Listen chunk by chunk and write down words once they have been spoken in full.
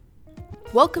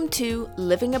Welcome to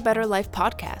Living a Better Life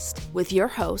podcast with your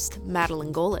host,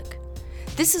 Madeline Golick.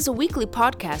 This is a weekly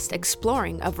podcast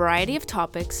exploring a variety of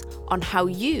topics on how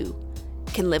you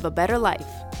can live a better life,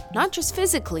 not just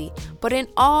physically, but in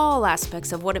all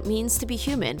aspects of what it means to be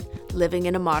human living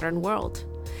in a modern world.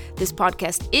 This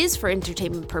podcast is for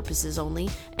entertainment purposes only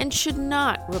and should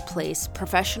not replace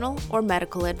professional or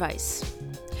medical advice.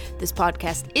 This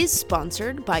podcast is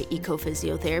sponsored by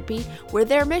Ecophysiotherapy, where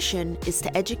their mission is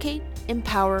to educate,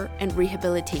 empower, and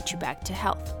rehabilitate you back to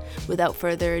health. Without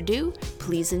further ado,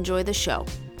 please enjoy the show.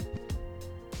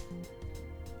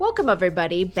 Welcome,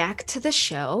 everybody, back to the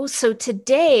show. So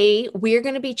today we're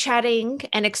going to be chatting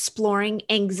and exploring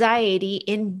anxiety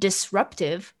in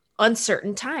disruptive,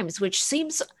 uncertain times, which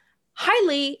seems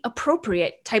highly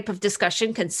appropriate type of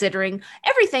discussion considering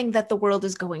everything that the world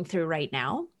is going through right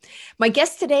now. My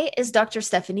guest today is Dr.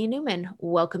 Stephanie Newman.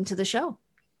 Welcome to the show.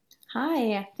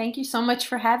 Hi, thank you so much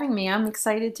for having me. I'm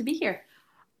excited to be here.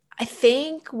 I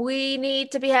think we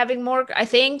need to be having more. I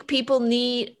think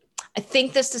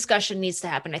this discussion needs to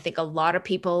happen. I think a lot of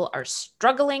people are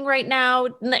struggling right now.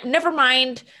 Never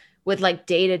mind with like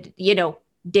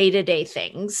day-to-day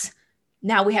things.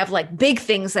 Now we have like big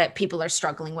things that people are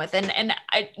struggling with. And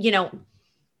I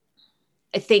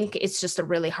think it's just a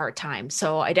really hard time.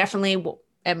 So I definitely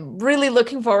am really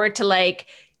looking forward to like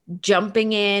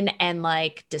jumping in and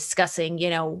like discussing,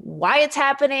 why it's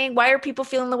happening, why are people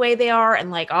feeling the way they are, and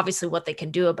like obviously what they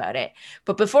can do about it.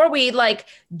 But before we like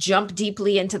jump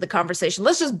deeply into the conversation,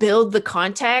 let's just build the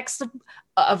context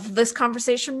of this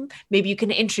conversation. Maybe you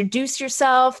can introduce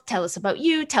yourself, tell us about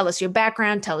you, tell us your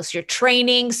background, tell us your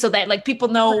training, so that like people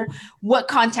know what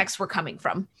context we're coming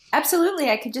from. Absolutely.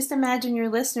 I could just imagine your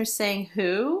listeners saying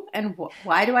who and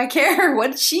why do I care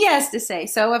what she has to say.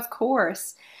 So of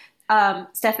course,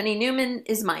 Stephanie Newman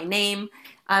is my name.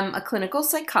 I'm a clinical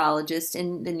psychologist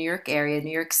in the New York area,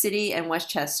 New York City and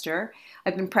Westchester.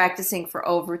 I've been practicing for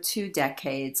over 2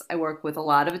 decades. I work with a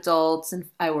lot of adults and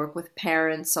I work with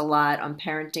parents a lot on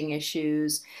parenting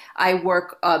issues. I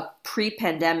work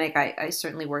pre-pandemic. I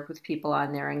certainly worked with people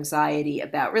on their anxiety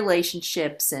about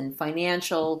relationships and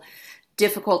financial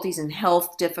difficulties and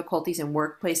health difficulties and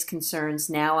workplace concerns.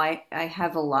 Now I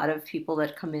have a lot of people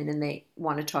that come in and they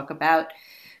want to talk about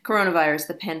coronavirus,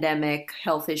 the pandemic,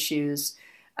 health issues,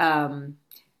 the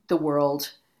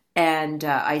world, and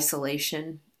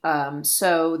isolation.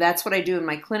 So that's what I do in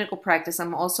my clinical practice.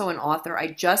 I'm also an author. I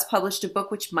just published a book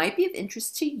which might be of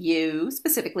interest to you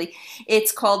specifically.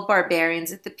 It's called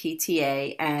Barbarians at the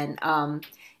PTA, and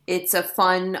it's a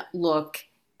fun look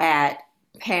at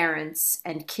parents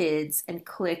and kids and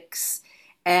cliques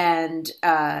and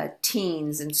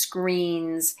teens and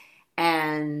screens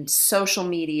and social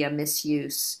media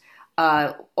misuse,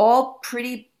 all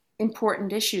pretty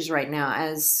important issues right now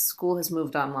as school has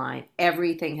moved online.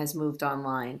 Everything has moved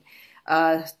online.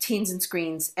 Teens and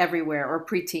screens everywhere, or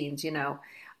preteens,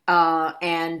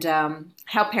 and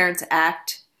how parents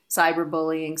act,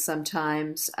 cyberbullying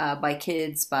sometimes by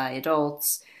kids, by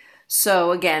adults.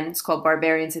 So again, it's called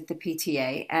Barbarians at the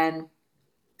PTA, and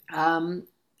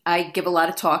I give a lot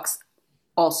of talks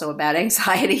also about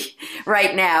anxiety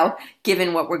right now,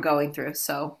 given what we're going through.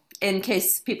 So in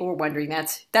case people were wondering,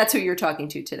 that's who you're talking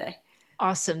to today.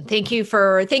 Awesome. Thank you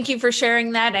for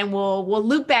sharing that. And we'll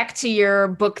loop back to your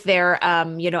book there,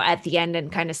 at the end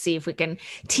and kind of see if we can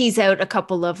tease out a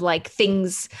couple of like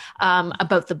things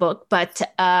about the book. But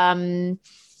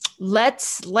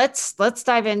let's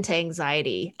dive into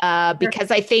anxiety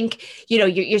because I think,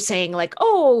 you're saying like,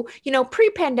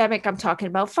 pre-pandemic, I'm talking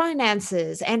about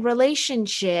finances and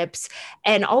relationships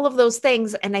and all of those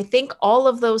things. And I think all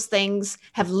of those things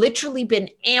have literally been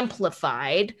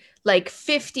amplified like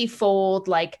 50-fold.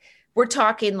 Like we're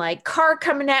talking like car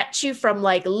coming at you from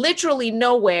like literally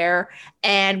nowhere.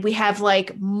 And we have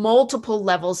like multiple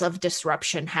levels of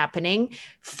disruption happening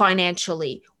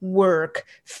financially, work,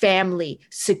 family,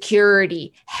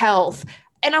 security, health.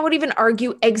 And I would even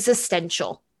argue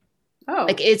existential. Oh,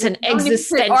 like it's an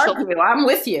existential. I'm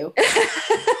with you.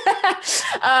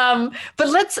 But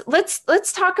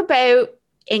let's talk about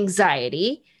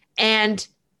anxiety and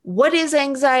what is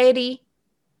anxiety?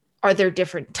 Are there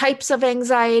different types of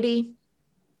anxiety?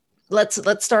 Let's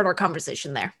start our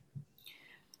conversation there.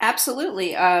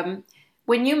 Absolutely.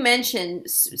 When you mentioned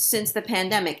since the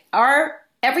pandemic,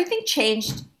 everything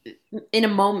changed in a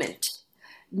moment.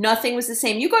 Nothing was the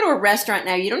same. You go to a restaurant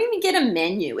now, you don't even get a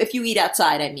menu. If you eat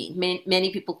outside, I mean,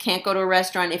 many people can't go to a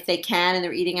restaurant. If they can and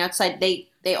they're eating outside, you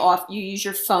use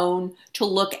your phone to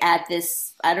look at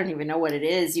this. I don't even know what it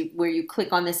is, where you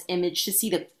click on this image to see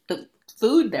the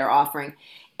food they're offering.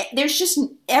 There's just,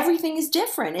 everything is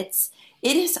different.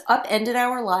 It has upended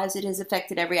our lives. It has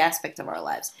affected every aspect of our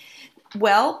lives.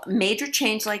 Well, major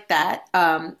change like that,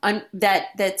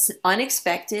 that's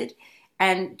unexpected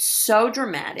and so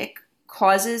dramatic,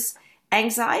 causes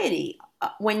anxiety.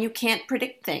 When you can't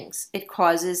predict things, it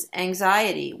causes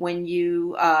anxiety. When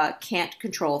you can't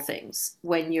control things,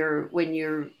 when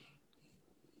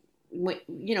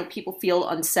people feel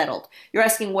unsettled. You're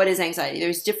asking what is anxiety?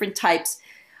 There's different types.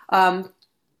 Um,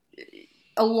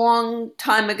 a long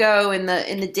time ago in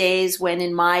the days when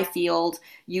in my field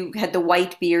you had the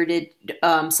white bearded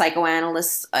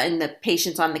psychoanalysts and the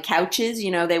patients on the couches,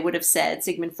 they would have said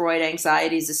Sigmund Freud,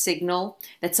 anxiety is a signal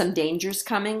that some danger's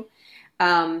coming.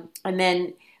 And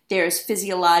then there's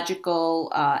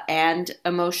physiological and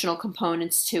emotional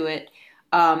components to it.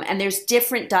 And there's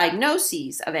different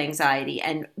diagnoses of anxiety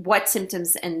and what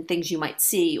symptoms and things you might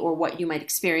see or what you might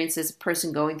experience as a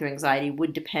person going through anxiety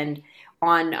would depend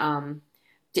on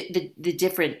the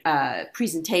different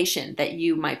presentation that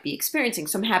you might be experiencing.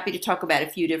 So I'm happy to talk about a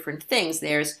few different things.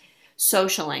 There's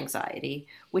social anxiety,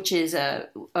 which is a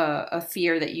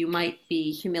fear that you might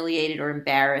be humiliated or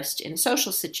embarrassed in a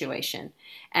social situation.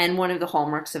 And one of the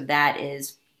hallmarks of that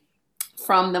is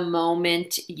from the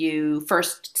moment you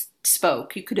first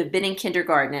spoke, you could have been in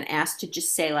kindergarten and asked to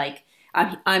just say like,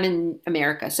 I'm in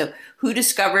America. So who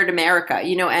discovered America?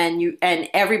 And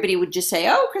everybody would just say,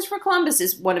 oh, Christopher Columbus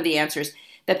is one of the answers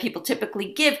that people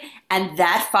typically give. And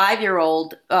that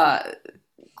 5-year-old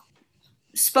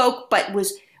spoke, but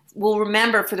will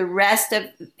remember for the rest of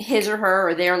his or her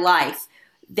or their life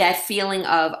that feeling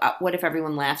of what if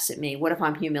everyone laughs at me? What if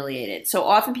I'm humiliated? So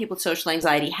often people with social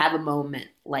anxiety have a moment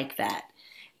like that.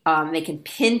 They can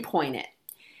pinpoint it.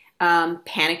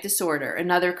 Panic disorder,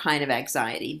 another kind of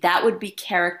anxiety, that would be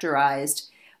characterized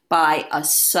by a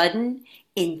sudden,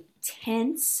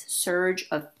 intense surge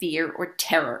of fear or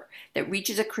terror that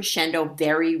reaches a crescendo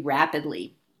very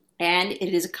rapidly. And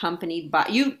it is accompanied by,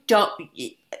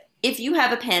 if you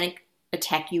have a panic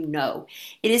attack, it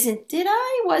isn't,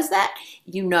 was that?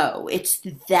 It's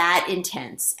that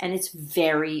intense and it's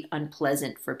very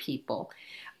unpleasant for people.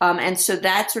 And so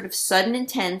that sort of sudden,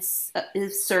 intense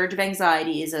surge of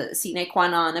anxiety is a sine qua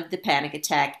non of the panic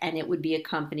attack, and it would be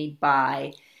accompanied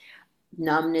by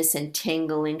numbness and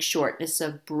tingling, shortness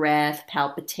of breath,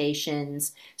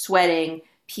 palpitations, sweating.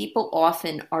 People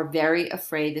often are very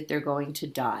afraid that they're going to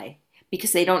die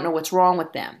because they don't know what's wrong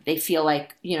with them. They feel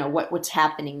like, what's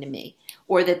happening to me,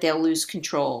 or that they'll lose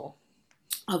control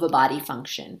of a body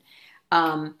function.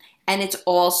 And it's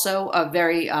also a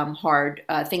very hard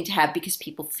thing to have because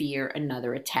people fear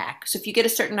another attack. So if you get a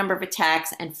certain number of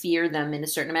attacks and fear them in a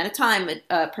certain amount of time,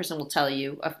 a person will tell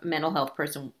you, a mental health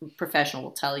professional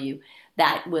will tell you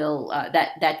that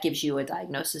that gives you a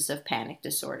diagnosis of panic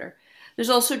disorder. There's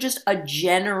also just a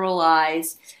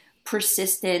generalized,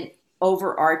 persistent,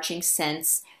 overarching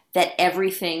sense that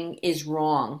everything is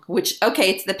wrong, which, okay,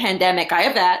 it's the pandemic. I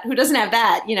have that. Who doesn't have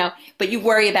that? But you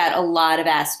worry about a lot of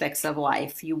aspects of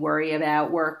life. You worry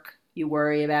about work. You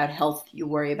worry about health. You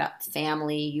worry about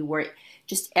family. You worry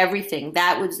just everything.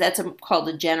 That's called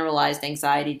a generalized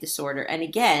anxiety disorder. And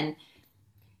again,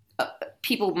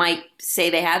 people might say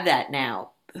they have that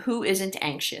now. Who isn't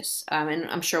anxious? And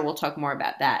I'm sure we'll talk more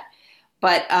about that.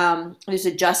 But there's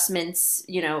adjustments,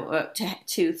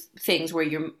 to things where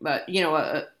you're,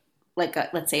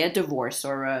 let's say a divorce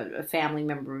or a family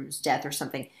member's death or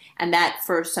something, and that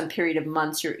for some period of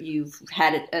months you've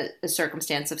had a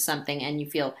circumstance of something and you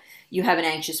feel you have an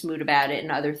anxious mood about it,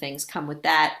 and other things come with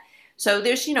that. So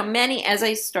there's, many, as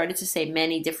I started to say,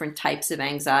 many different types of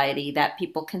anxiety that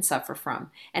people can suffer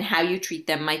from, and how you treat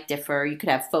them might differ. You could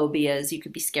have phobias. You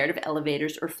could be scared of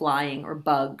elevators or flying or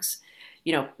bugs.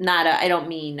 I don't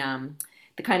mean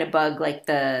the kind of bug like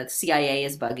the CIA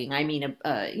is bugging. I mean,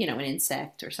 an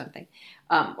insect or something,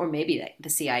 or maybe the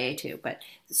CIA too. But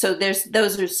so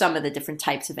those are some of the different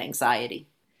types of anxiety.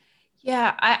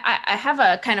 Yeah, I have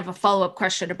a kind of a follow-up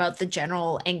question about the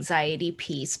general anxiety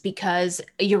piece, because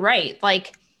you're right.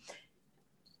 Like,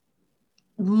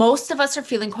 most of us are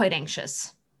feeling quite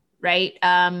anxious, right?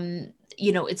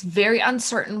 It's very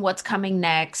uncertain what's coming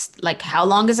next. Like, how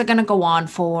long is it going to go on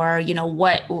for?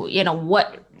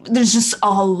 What, there's just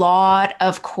a lot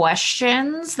of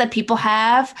questions that people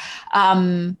have.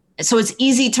 So it's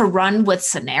easy to run with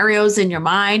scenarios in your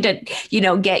mind and,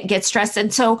 get stressed.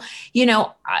 And so,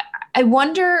 I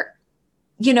wonder,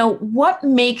 what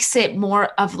makes it more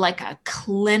of like a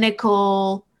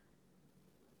clinical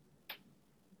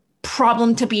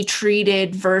problem to be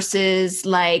treated versus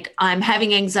like, I'm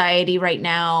having anxiety right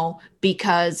now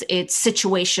because it's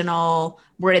situational.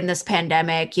 We're in this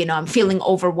pandemic, I'm feeling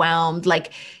overwhelmed.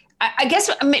 Like, I guess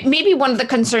maybe one of the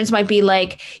concerns might be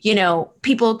like,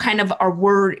 people kind of are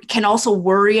worried, can also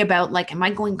worry about like, am I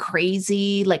going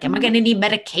crazy? Like, am I going to need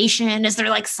medication? Is there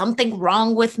like something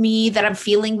wrong with me that I'm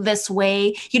feeling this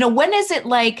way? When is it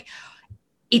like,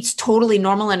 it's totally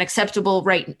normal and acceptable,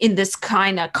 right, in this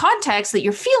kind of context that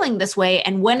you're feeling this way?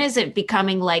 And when is it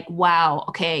becoming like, wow,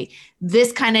 okay,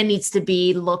 this kind of needs to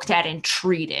be looked at and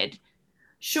treated?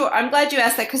 Sure. I'm glad you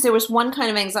asked that because there was one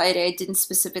kind of anxiety I didn't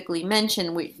specifically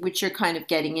mention, which you're kind of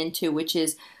getting into, which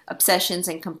is obsessions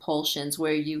and compulsions,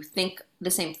 where you think the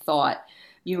same thought,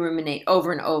 you ruminate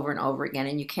over and over and over again,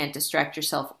 and you can't distract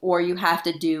yourself, or you have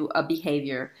to do a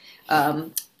behavior,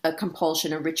 a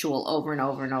compulsion, a ritual over and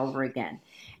over and over again.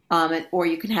 Or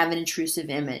you can have an intrusive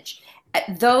image.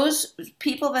 Those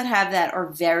people that have that are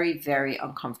very, very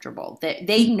uncomfortable.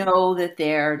 They know that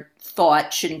their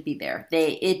thought shouldn't be there.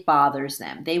 It bothers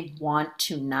them. They want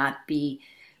to not be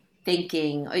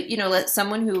thinking. Let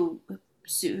someone who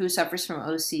suffers from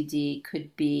OCD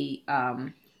could be.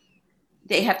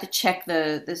 They have to check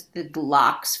the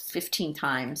locks 15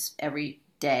 times every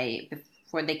day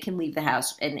before they can leave the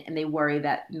house, and they worry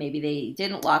that maybe they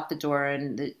didn't lock the door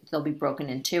and they'll be broken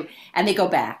into, and they go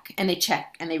back and they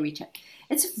check and they recheck.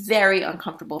 It's very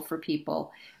uncomfortable for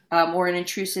people, or an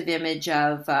intrusive image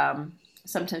of,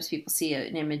 sometimes people see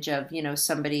an image of,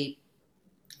 somebody,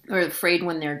 or afraid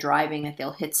when they're driving that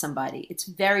they'll hit somebody. It's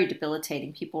very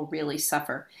debilitating. People really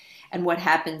suffer. And what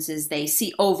happens is they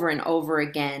see over and over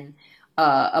again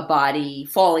a body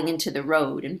falling into the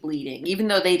road and bleeding, even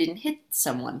though they didn't hit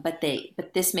someone. But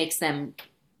this makes them,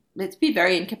 it's be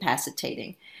very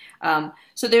incapacitating.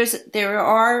 So there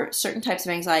are certain types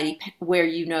of anxiety where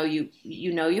you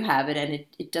have it, and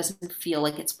it doesn't feel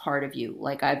like it's part of you,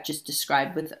 like I've just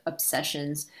described with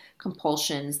obsessions,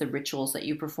 compulsions, the rituals that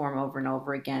you perform over and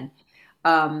over again.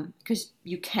 Because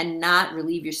you cannot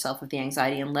relieve yourself of the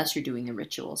anxiety unless you're doing the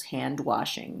rituals, hand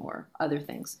washing or other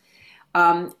things.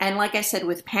 And like I said,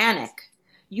 with panic,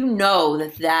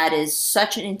 that is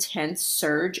such an intense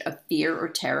surge of fear or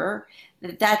terror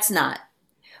that's not,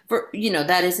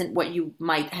 that isn't what you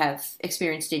might have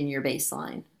experienced in your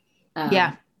baseline.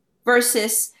 Yeah.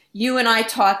 Versus you and I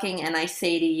talking, and I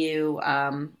say to you,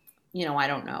 I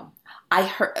don't know. I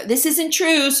heard this isn't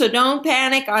true, so don't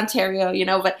panic, Ontario,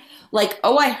 but like,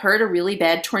 oh, I heard a really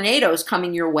bad tornado is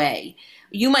coming your way.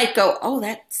 You might go, oh,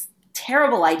 that's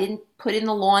terrible. I didn't put in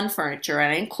the lawn furniture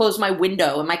and I didn't close my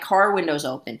window and my car window's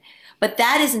open. But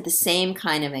that isn't the same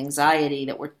kind of anxiety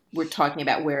that we're talking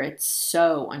about, where it's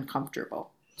so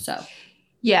uncomfortable. So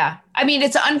yeah. I mean,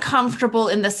 it's uncomfortable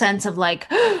in the sense of like,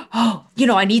 oh,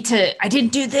 I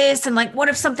didn't do this. And like, what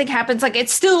if something happens? Like,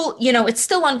 it's still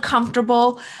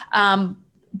uncomfortable.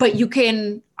 But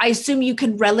I assume you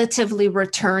can relatively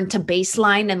return to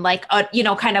baseline and like,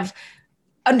 kind of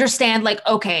understand like,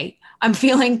 okay, I'm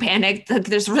feeling panicked. Like,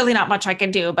 there's really not much I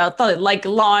can do about the like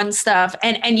lawn stuff.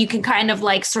 And you can kind of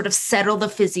like sort of settle the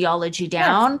physiology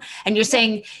down. Yeah. And you're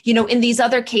saying, in these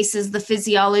other cases, the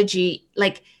physiology,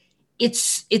 like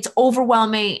it's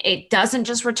overwhelming. It doesn't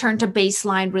just return to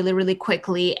baseline really, really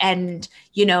quickly. And,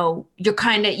 you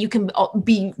can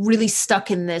be really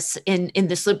stuck in this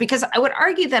loop, because I would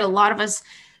argue that a lot of us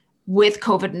with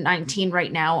COVID-19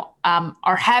 right now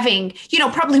are having,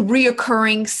 probably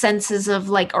reoccurring senses of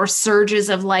like, or surges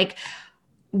of like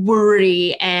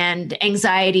worry and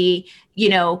anxiety.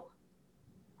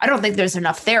 I don't think there's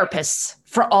enough therapists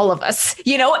for all of us,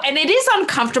 and it is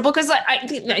uncomfortable because I'm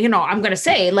going to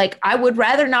say, like, I would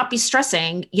rather not be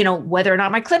stressing, whether or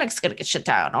not my clinic's going to get shut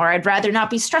down, or I'd rather not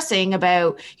be stressing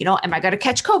about, am I going to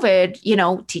catch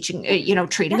COVID, teaching,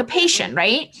 treating a patient,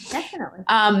 right? Definitely.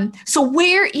 So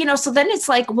where, so then it's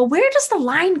like, well, where does the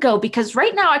line go? Because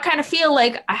right now I kind of feel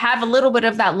like I have a little bit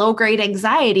of that low grade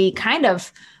anxiety kind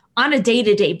of on a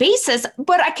day-to-day basis,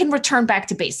 but I can return back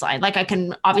to baseline. Like, I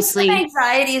can obviously.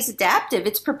 Anxiety is adaptive.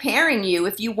 It's preparing you.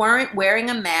 If you weren't wearing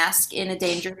a mask in a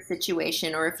dangerous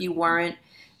situation, or if you weren't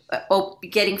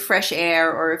getting fresh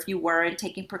air, or if you weren't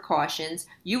taking precautions,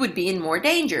 you would be in more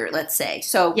danger, let's say.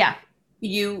 So yeah,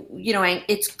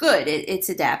 it's good. It's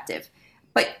adaptive.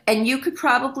 And you could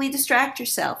probably distract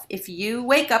yourself if you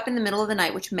wake up in the middle of the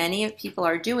night, which many of people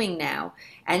are doing now,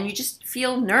 and you just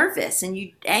feel nervous and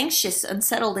you anxious,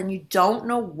 unsettled, and you don't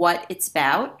know what it's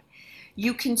about.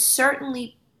 You can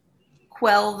certainly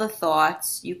quell the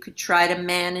thoughts. You could try to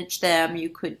manage them. You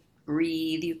could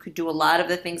breathe. You could do a lot of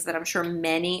the things that I'm sure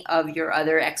many of your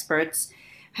other experts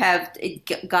have: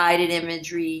 guided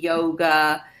imagery,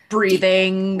 yoga,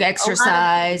 breathing,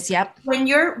 exercise. Yep. When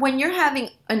you're having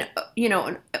an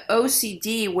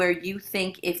OCD where you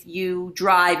think if you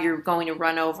drive, you're going to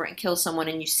run over and kill someone,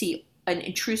 and you see an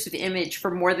intrusive image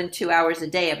for more than 2 hours a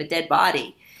day of a dead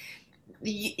body,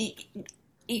 you,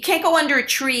 you can't go under a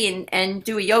tree and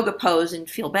do a yoga pose and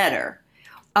feel better.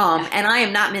 And I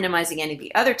am not minimizing any of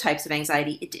the other types of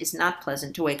anxiety. It is not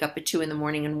pleasant to wake up at 2 a.m.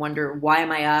 and wonder, why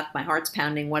am I up? My heart's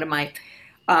pounding. What am I?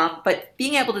 But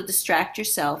being able to distract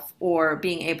yourself, or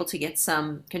being able to get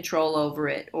some control over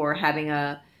it, or having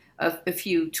a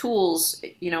few tools,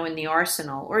 in the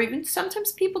arsenal, or even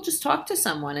sometimes people just talk to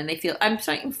someone and they feel, I'm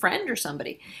saying a friend or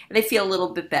somebody, and they feel a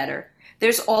little bit better.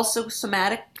 There's also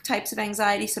somatic types of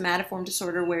anxiety, somatoform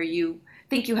disorder, where you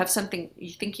think you have something,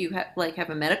 you think you have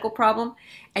a medical problem,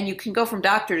 and you can go from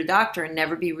doctor to doctor and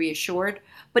never be reassured.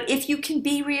 But if you can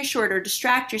be reassured or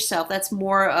distract yourself, that's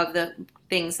more of the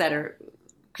things that are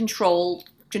controllable.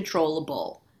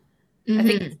 Mm-hmm. I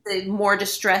think it's the more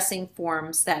distressing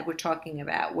forms that we're talking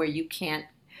about, where you can't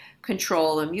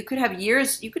control them. You could have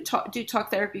years, you could do talk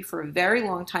therapy for a very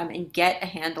long time and get a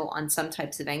handle on some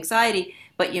types of anxiety,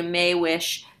 but you may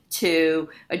wish to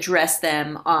address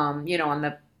them, on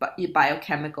the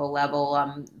biochemical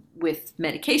level, with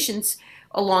medications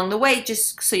along the way,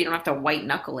 just so you don't have to white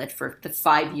knuckle it for the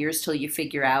 5 years till you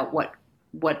figure out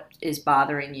what is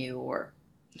bothering you or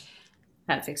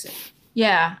how to fix it.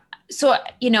 Yeah. So,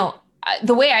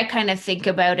 the way I kind of think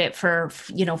about it for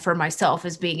myself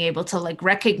is being able to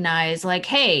recognize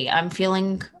hey, I'm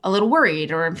feeling a little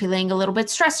worried, or I'm feeling a little bit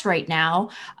stressed right now.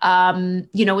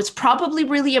 It's probably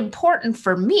really important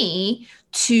for me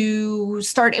to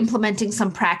start implementing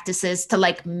some practices to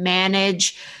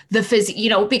manage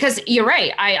the because you're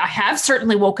right. I have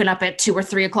certainly woken up at 2 or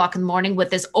 3 o'clock in the morning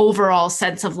with this overall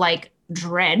sense of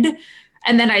dread.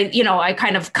 And then I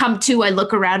kind of I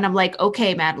look around, I'm like,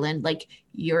 okay, Madeline,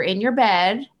 you're in your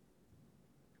bed.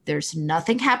 There's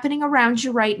nothing happening around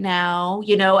you right now,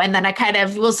 and then I kind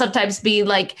of will sometimes be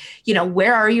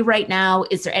where are you right now?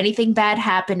 Is there anything bad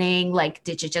happening?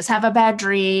 Did you just have a bad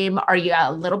dream? Are you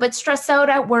a little bit stressed out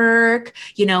at work?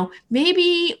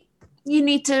 Maybe you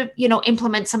need to,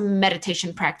 implement some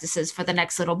meditation practices for the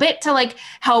next little bit to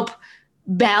help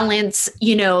balance,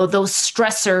 those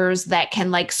stressors that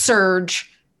can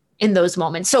surge in those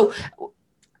moments. So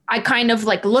I kind of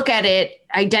look at it,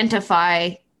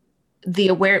 identify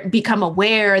become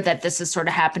aware that this is sort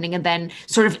of happening, and then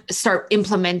sort of start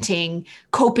implementing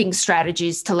coping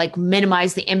strategies to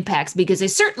minimize the impacts, because I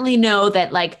certainly know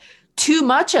that too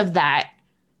much of that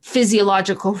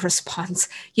physiological response,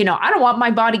 I don't want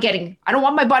my body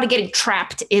getting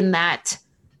trapped in that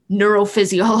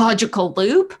neurophysiological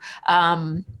loop,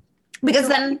 because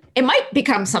then it might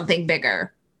become something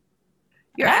bigger.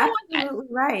 You're absolutely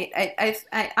right.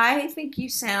 I think you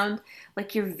sound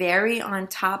like you're very on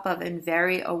top of and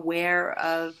very aware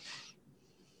of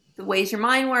the ways your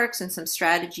mind works, and some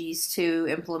strategies to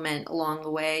implement along the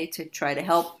way to try to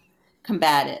help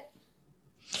combat it.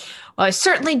 Well, I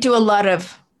certainly do a lot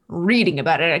of reading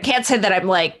about it. I can't say that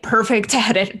I'm perfect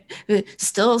at it.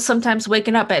 Still sometimes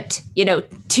waking up at,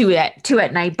 2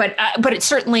 at night, but it's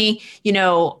certainly,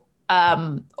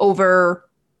 over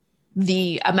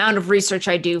the amount of research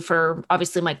I do for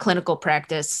obviously my clinical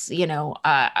practice,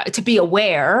 to be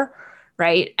aware,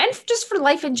 right? And just for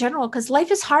life in general, because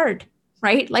life is hard,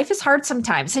 right? Life is hard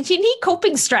sometimes, and you need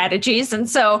coping strategies. And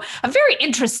so I'm very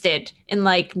interested in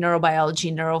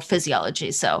neurobiology,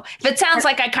 neurophysiology. So if it sounds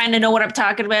like I kind of know what I'm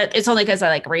talking about, it's only because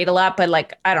I read a lot, but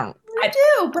I don't. I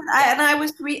do, but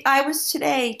I was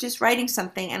today just writing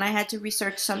something, and I had to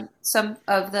research some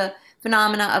of the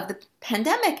phenomena of the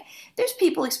pandemic. There's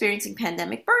people experiencing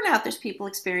pandemic burnout. There's people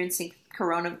experiencing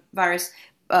coronavirus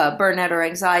burnout or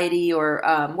anxiety, or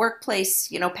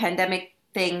workplace, pandemic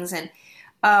things. And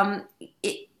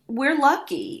we're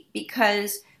lucky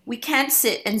because we can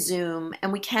sit and Zoom,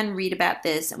 and we can read about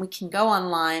this, and we can go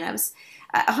online.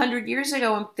 100 years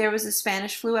ago, when there was a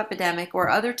Spanish flu epidemic, or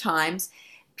other times,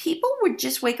 people would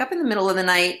just wake up in the middle of the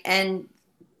night and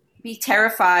be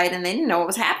terrified, and they didn't know what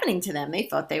was happening to them. They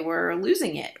thought they were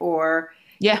losing it, or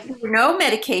there were no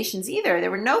medications either. There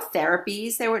were no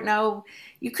therapies.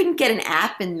 You couldn't get an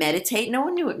app and meditate. No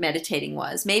one knew what meditating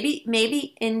was.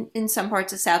 Maybe in some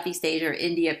parts of Southeast Asia or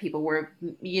India, people were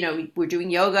doing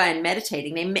yoga and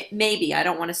meditating. Maybe, I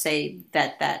don't want to say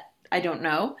that I don't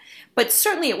know, but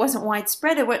certainly it wasn't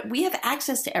widespread. We have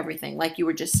access to everything, like you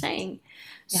were just saying.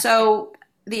 Yeah. So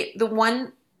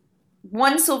the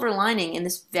one silver lining in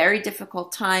this very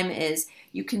difficult time is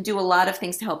you can do a lot of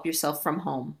things to help yourself from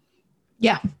home.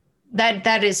 Yeah,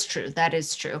 that is true. That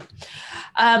is true.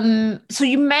 So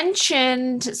you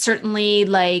mentioned certainly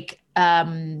the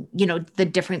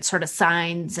different sort of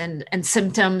signs and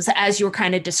symptoms as you were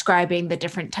kind of describing the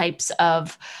different types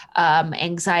of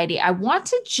anxiety. I want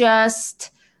to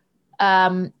just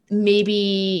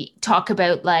maybe talk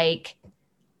about like,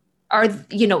 are,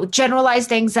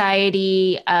 generalized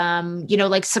anxiety,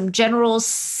 like some general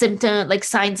symptom, like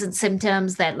signs and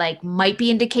symptoms that like might be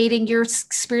indicating you're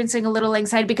experiencing a little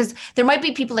anxiety, because there might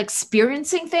be people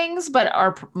experiencing things but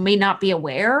may not be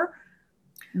aware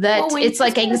that Well, it's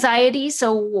like anxiety.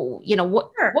 So,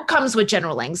 what comes with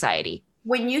general anxiety?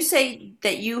 when you say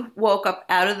that you woke up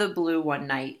out of the blue one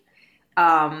night,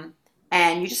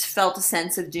 and you just felt a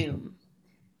sense of doom,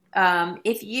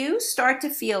 if you start to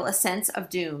feel a sense of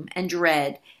doom and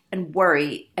dread and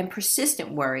worry and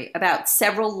persistent worry about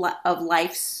several of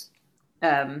life's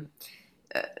um,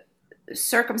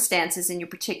 circumstances in your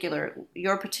particular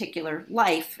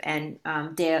life and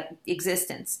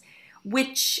existence,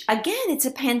 which again, it's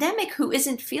a pandemic. Who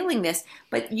isn't feeling this?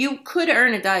 But you could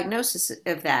earn a diagnosis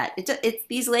of that.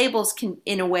 These labels can,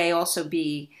 in a way, also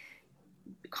be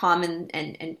common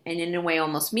and in a way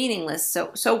almost meaningless.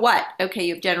 So what? Okay,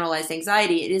 you have generalized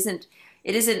anxiety. It isn't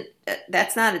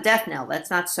that's not a death knell. That's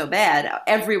not so bad.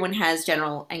 Everyone has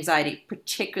general anxiety,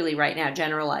 particularly right now,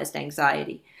 generalized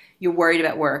anxiety. You're worried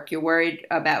about work. You're worried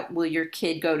about, will your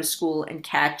kid go to school and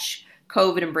catch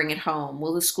COVID and bring it home?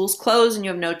 Will the schools close and you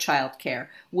have no child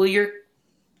care? Will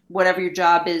whatever your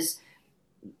job is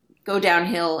go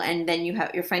downhill, and then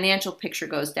your financial picture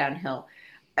goes downhill?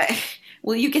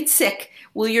 Will you get sick?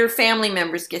 Will your family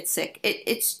members get sick?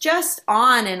 It's just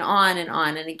on and on and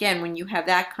on. And again, when you have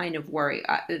that kind of worry,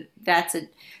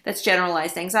 that's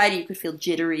generalized anxiety. You could feel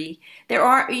jittery. There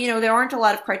aren't a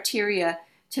lot of criteria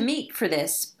to meet for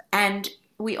this, and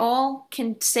we all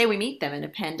can say we meet them in a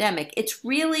pandemic. It's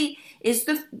really, is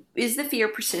the fear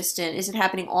persistent? Is it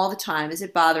happening all the time? Is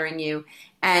it bothering you?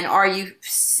 And are you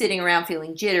sitting around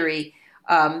feeling jittery?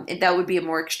 That would be a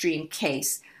more extreme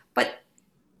case. But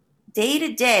day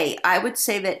to day, I would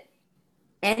say that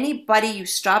anybody you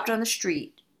stopped on the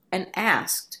street and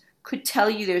asked could tell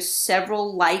you there's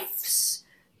several life's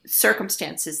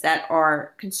circumstances that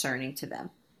are concerning to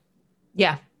them.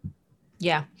 Yeah.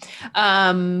 Yeah.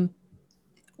 How do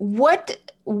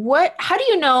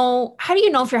you know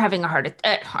if you're having a heart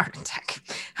attack?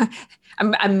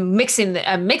 I'm mixing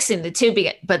the two,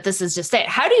 but this is just it.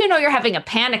 How do you know you're having a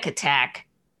panic attack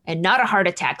and not a heart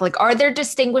attack? Like, are there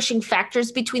distinguishing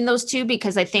factors between those two?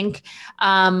 Because I think,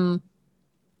 or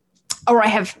I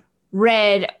have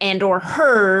read and or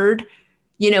heard,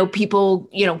 people,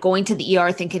 going to the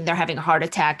ER thinking they're having a heart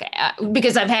attack,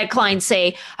 because I've had clients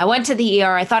say, I went to the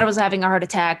ER, I thought I was having a heart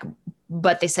attack,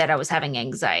 but they said I was having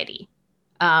anxiety.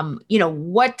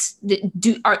 What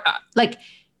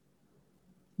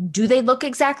do they look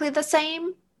exactly the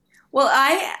same? Well,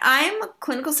 I'm a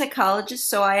clinical psychologist,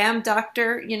 so I am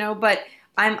doctor, but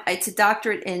it's a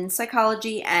doctorate in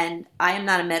psychology, and I am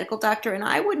not a medical doctor, and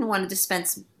I wouldn't want to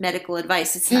dispense medical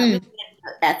advice. It's not really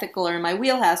ethical or in my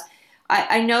wheelhouse.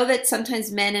 I know that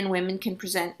sometimes men and women can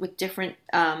present with different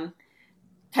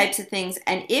types of things,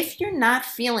 and if you're not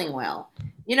feeling well,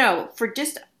 for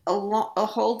just a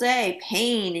whole day,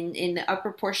 pain in the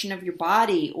upper portion of your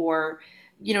body, or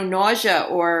nausea,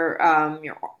 or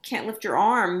you can't lift your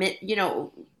arm,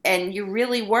 and you're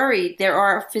really worried, there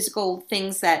are physical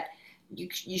things that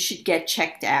you should get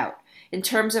checked out. In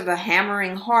terms of a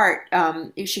hammering heart,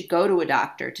 you should go to a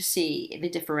doctor to see the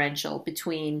differential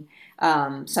between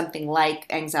something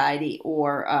like anxiety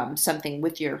or something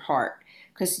with your heart,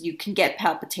 because you can get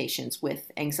palpitations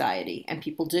with anxiety, and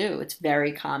people do. It's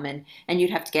very common, and you'd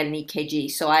have to get an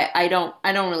EKG. So I don't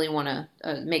really want to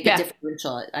make a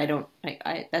differential.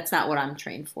 That's not what I'm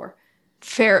trained for.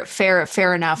 Fair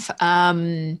enough.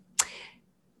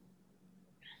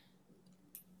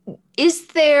 Is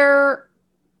there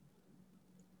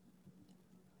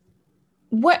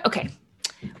what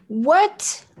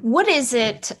is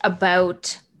it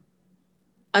about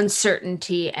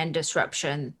uncertainty and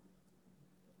disruption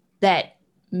that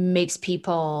makes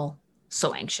people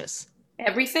so anxious?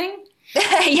 Everything?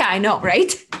 Yeah, I know,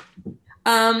 right?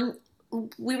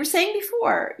 We were saying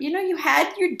before, you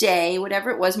had your day, whatever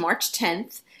it was, March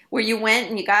 10th, where you went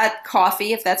and you got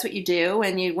coffee, if that's what you do,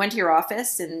 and you went to your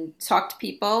office and talked to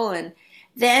people, and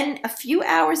then a few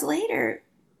hours later,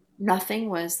 nothing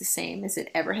was the same as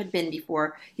it ever had been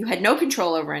before. You had no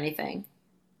control over anything.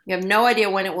 You have no idea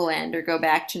when it will end or go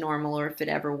back to normal, or if it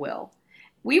ever will.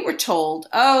 We were told,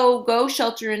 go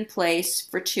shelter in place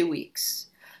for 2 weeks.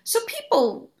 So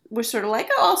people were sort of like,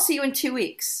 I'll see you in 2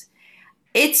 weeks.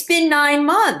 It's been 9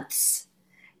 months.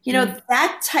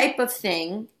 That type of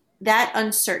thing, that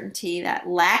uncertainty, that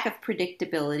lack of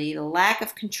predictability, the lack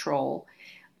of control.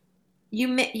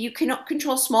 You can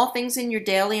control small things in your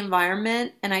daily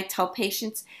environment, and I tell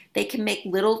patients they can make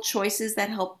little choices that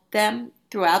help them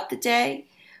throughout the day.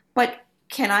 But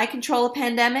can I control a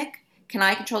pandemic? Can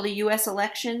I control the US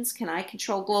elections? Can I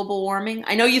control global warming?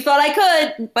 I know you thought I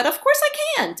could, but of course I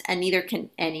can't. And neither can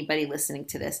anybody listening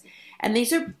to this. And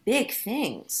these are big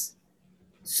things.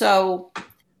 So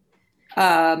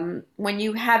when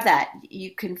you have that,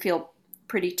 you can feel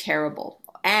pretty terrible.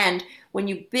 And when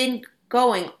you've been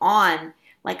going on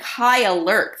like high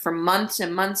alert for months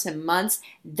and months and months,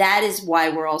 that is why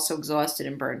we're all so exhausted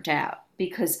and burnt out.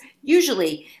 Because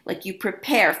usually, like you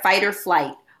prepare, fight or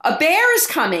flight. A bear is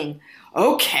coming.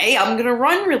 Okay, I'm going to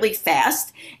run really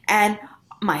fast and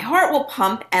my heart will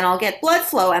pump and I'll get blood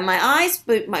flow and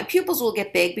my pupils will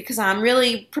get big because I'm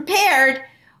really prepared.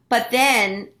 But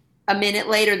then a minute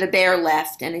later, the bear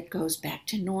left and it goes back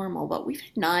to normal. But we've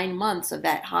had 9 months of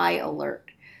that high alert.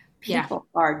 People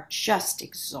are just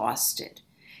exhausted.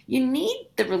 You need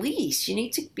the release. You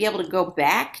need to be able to go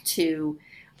back to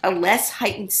a less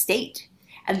heightened state.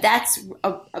 And that's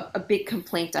a big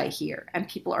complaint I hear. And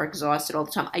people are exhausted all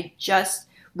the time. I just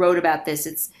wrote about this.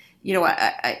 It's,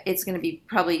 it's going to be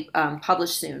probably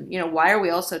published soon. Why are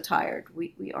we all so tired?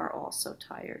 We are all so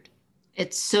tired.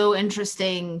 It's so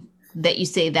interesting that you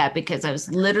say that, because I was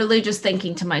literally just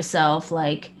thinking to myself,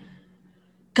 like,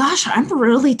 gosh, I'm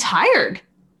really tired.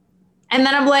 And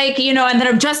then I'm like, and then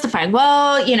I'm justifying,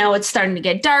 well, it's starting to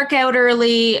get dark out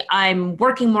early. I'm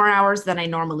working more hours than I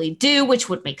normally do, which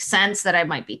would make sense that I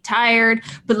might be tired.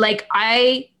 But like,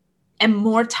 I am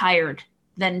more tired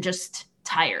than just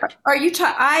tired. Are you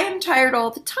tired? I am tired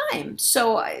all the time.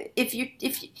 So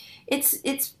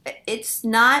it's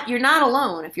not, you're not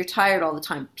alone if you're tired all the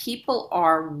time. People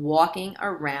are walking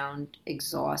around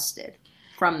exhausted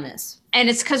from this. And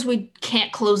it's because we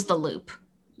can't close the loop.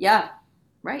 Yeah.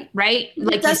 Right.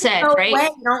 Like you said, right? Away.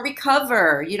 You don't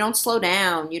recover. You don't slow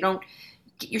down. Your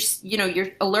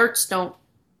alerts don't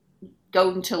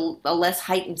go into a less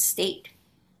heightened state.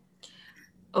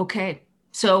 Okay.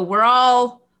 So we're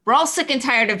all sick and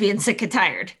tired of being sick and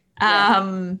tired.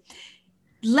 Yeah.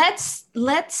 Let's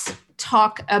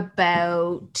talk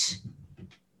about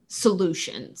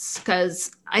solutions, because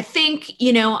I think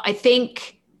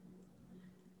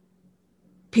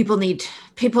people need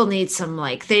some,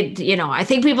 like, I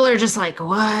think people are just like,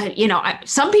 what,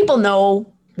 some people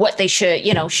know what they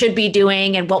should be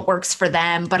doing and what works for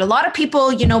them. But a lot of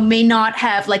people, may not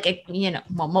have I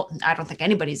don't think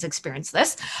anybody's experienced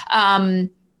this.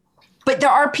 But there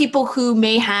are people who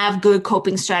may have good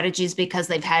coping strategies because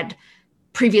they've had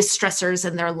previous stressors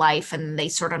in their life and they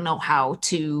sort of know how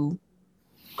to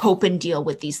cope and deal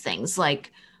with these things.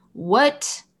 Like,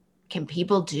 what can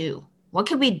people do? What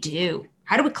can we do?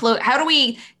 How do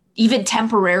we even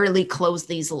temporarily close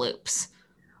these loops?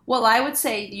 Well, I would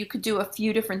say you could do a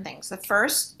few different things. The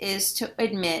first is to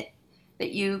admit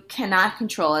that you cannot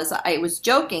control, as I was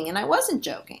joking, and I wasn't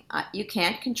joking. You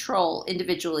can't control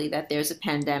individually that there's a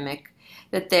pandemic,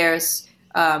 that there's,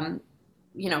 if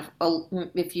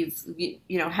you've,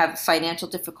 have financial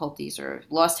difficulties or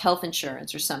lost health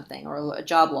insurance or something, or a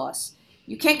job loss.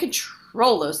 You can't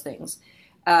control those things.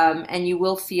 And you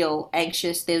will feel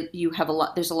anxious. There's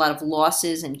a lot of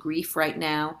losses and grief right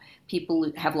now.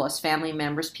 People have lost family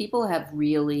members. People have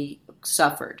really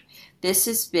suffered. This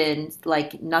has been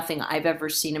like nothing I've ever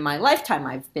seen in my lifetime.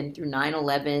 I've been through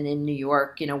 9/11 in New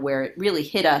York, where it really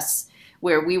hit us,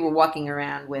 where we were walking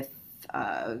around with,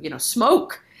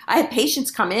 smoke. I had patients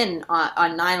come in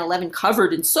on 9/11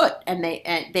 covered in soot, and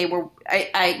they were,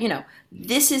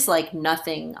 this is like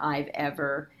nothing I've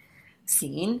ever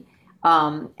seen.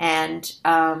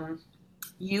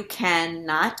 You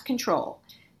cannot control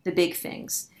the big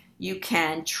things. You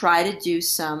can try to do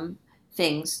some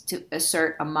things to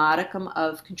assert a modicum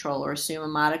of control or assume a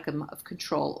modicum of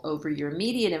control over your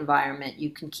immediate environment. You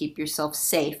can keep yourself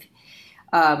safe.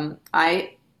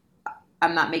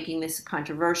 I'm not making this a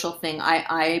controversial thing.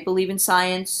 I believe in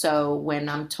science, so when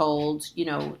I'm told,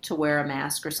 to wear a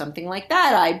mask or something like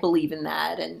that, I believe in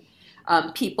that. And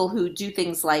people who do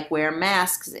things like wear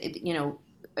masks,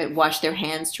 wash their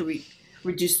hands to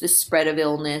reduce the spread of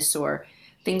illness or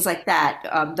things like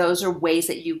that. Those are ways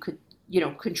that you could,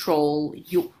 control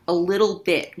you a little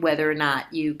bit, whether or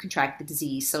not you contract the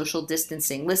disease. Social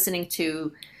distancing, listening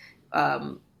to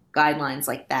guidelines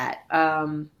like that.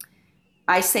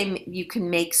 I say you can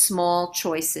make small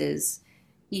choices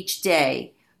each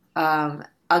day.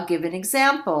 I'll give an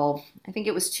example. I think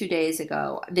it was 2 days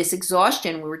ago. This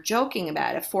exhaustion we were joking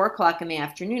about at 4:00 in the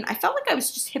afternoon. I felt like I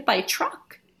was just hit by a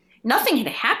truck. Nothing had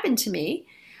happened to me.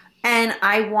 And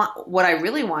what I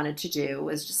really wanted to do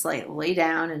was just like lay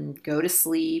down and go to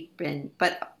sleep.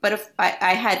 But if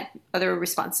I had other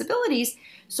responsibilities,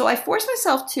 so I forced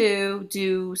myself to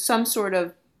do some sort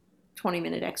of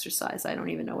 20-minute exercise. I don't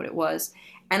even know what it was.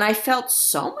 And I felt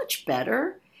so much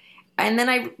better. And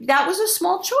then that was a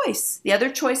small choice. The other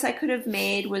choice I could have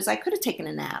made was I could have taken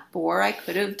a nap, or I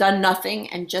could have done nothing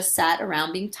and just sat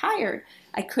around being tired.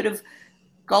 I could have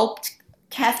gulped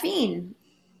caffeine.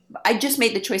 I just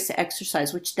made the choice to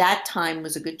exercise, which that time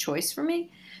was a good choice for me.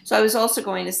 So I was also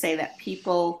going to say that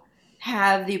people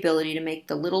have the ability to make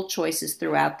the little choices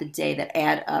throughout the day that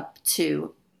add up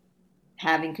to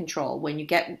having control. When you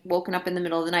get woken up in the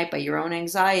middle of the night by your own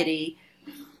anxiety,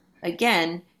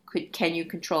 again, can you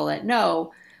control it?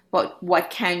 No. But what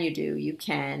can you do? You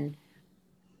can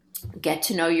get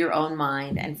to know your own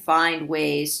mind and find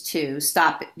ways to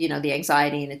stop, the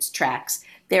anxiety in its tracks.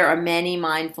 There are many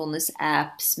mindfulness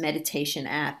apps, meditation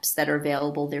apps that are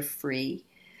available. They're free.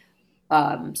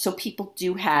 So people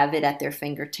do have it at their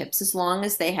fingertips as long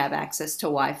as they have access to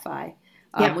Wi-Fi,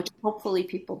 which hopefully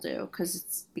people do because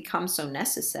it's become so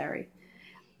necessary.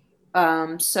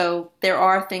 So there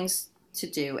are things to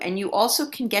do. And you also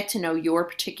can get to know your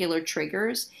particular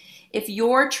triggers. If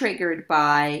you're triggered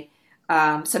by,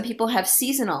 some people have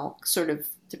seasonal sort of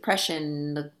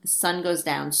depression, the sun goes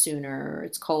down sooner,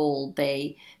 it's cold,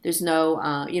 there's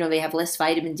no, they have less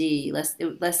vitamin D, less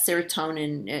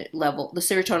serotonin level, the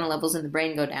serotonin levels in the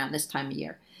brain go down this time of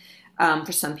year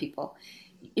for some people.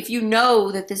 If you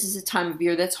know that this is a time of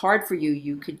year that's hard for you,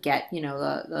 you could get,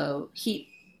 the heat,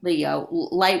 the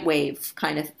light wave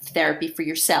kind of therapy for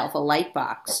yourself, a light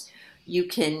box. You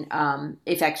can,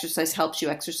 if exercise helps you,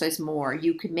 exercise more.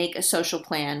 You could make a social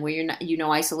plan where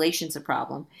isolation's a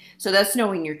problem. So that's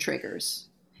knowing your triggers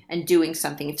and doing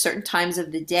something. At certain times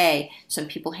of the day, some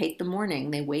people hate the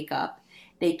morning. They wake up.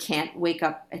 They can't wake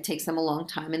up. It takes them a long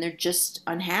time and they're just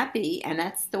unhappy. And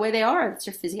that's the way they are. That's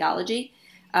their physiology.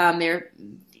 They're,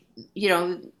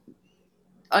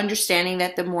 understanding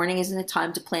that the morning isn't a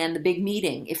time to plan the big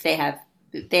meeting if they have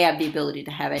the ability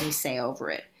to have any say over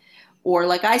it. Or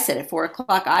like I said, at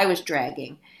 4:00 I was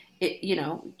dragging it,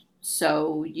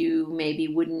 so you maybe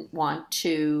wouldn't want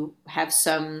to have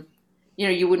some,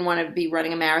 you wouldn't want to be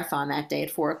running a marathon that day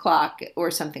at 4:00 or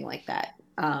something like that.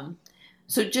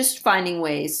 So just finding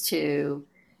ways to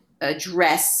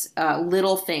address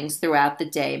little things throughout the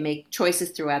day, make choices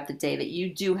throughout the day that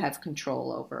you do have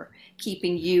control over.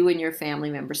 Keeping you and your family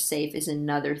members safe is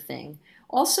another thing.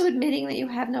 Also admitting that you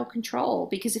have no control,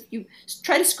 because if you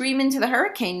try to scream into the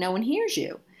hurricane, no one hears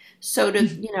you. So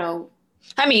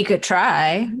I mean, you could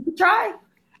try.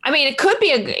 I mean, it could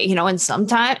be and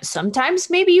sometimes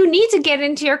maybe you need to get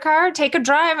into your car, take a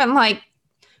drive and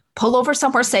pull over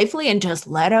somewhere safely and just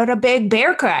let out a big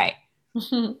bear cry.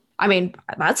 I mean,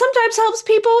 that sometimes helps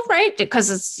people, right? Because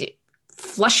it's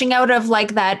flushing out of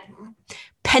that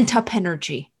pent up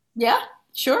energy. Yeah,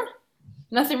 sure.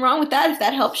 Nothing wrong with that. If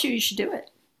that helps you, you should do it.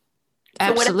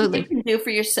 Absolutely. So whatever you can do for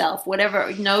yourself,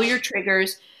 whatever, know your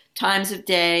triggers, times of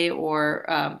day,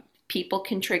 or people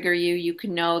can trigger you. You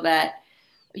can know that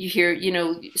you hear,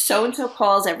 so-and-so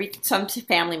calls some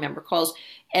family member calls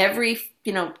every,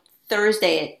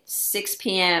 Thursday at 6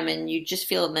 p.m. and you just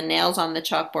feel the nails on the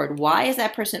chalkboard. Why is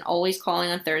that person always calling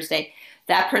on Thursday?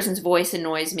 That person's voice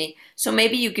annoys me. So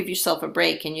maybe you give yourself a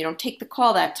break and you don't take the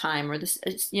call that time, or this,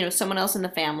 someone else in the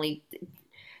family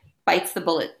bites the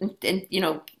bullet and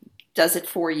does it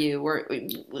for you, or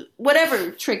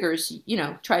whatever triggers,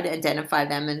 try to identify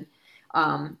them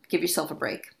and give yourself a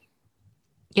break.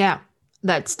 Yeah,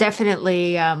 that's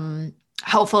definitely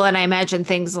helpful. And I imagine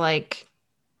things like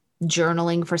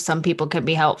journaling for some people can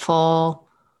be helpful.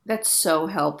 That's so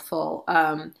helpful.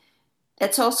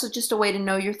 It's also just a way to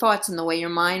know your thoughts and the way your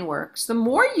mind works. The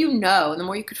more you know, the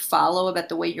more you could follow about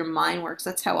the way your mind works.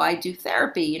 That's how I do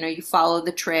therapy. You follow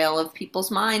the trail of people's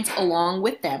minds along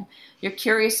with them. You're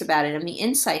curious about it and the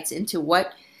insights into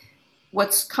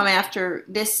what's come after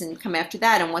this and come after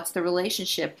that and what's the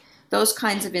relationship. Those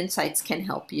kinds of insights can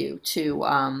help you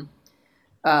to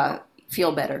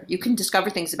feel better. You can discover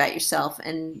things about yourself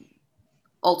and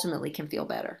ultimately can feel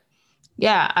better.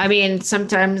 Yeah. I mean,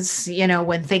 sometimes,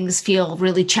 when things feel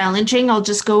really challenging, I'll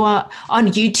just go on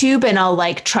YouTube and I'll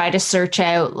try to search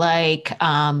out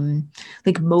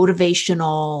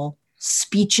motivational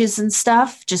speeches and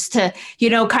stuff just to,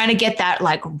 kind of get that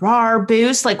raw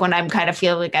boost. When I'm kind of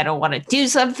feeling like I don't want to do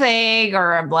something,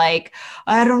 or I'm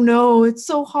I don't know, it's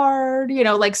so hard,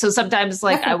 so sometimes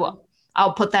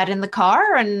I'll put that in the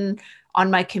car, and on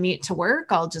my commute to work,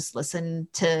 I'll just listen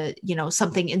to,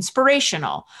 something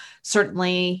inspirational.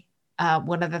 Certainly,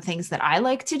 one of the things that I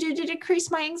like to do to decrease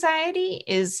my anxiety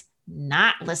is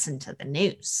not listen to the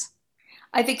news.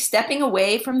 I think stepping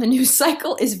away from the news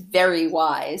cycle is very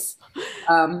wise.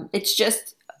 It's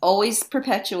just always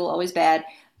perpetual, always bad.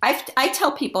 I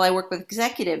tell people, I work with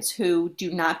executives who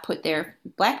do not put their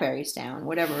Blackberries down,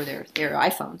 whatever their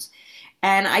iPhones.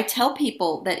 And I tell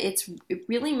people that it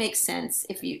really makes sense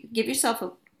if you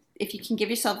if you can give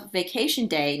yourself a vacation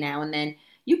day now and then,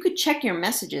 you could check your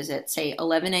messages at say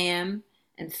 11 a.m.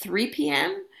 and 3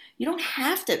 p.m. You don't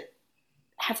have to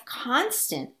have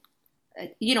constant,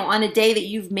 on a day that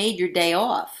you've made your day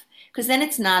off, because then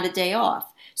it's not a day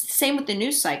off. It's the same with the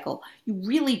news cycle. You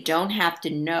really don't have to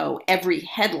know every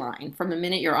headline from the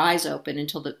minute your eyes open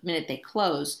until the minute they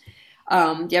close.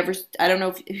 I don't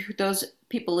know if those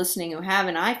people listening who have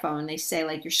an iPhone, they say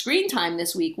like your screen time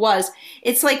this week was,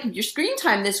 it's like your screen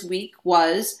time this week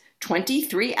was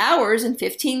 23 hours and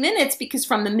 15 minutes, because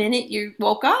from the minute you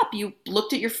woke up, you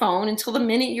looked at your phone until the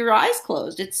minute your eyes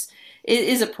closed. It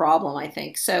is a problem, I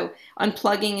think. So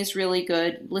unplugging is really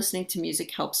good. Listening to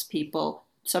music helps people.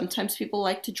 Sometimes people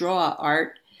like to draw.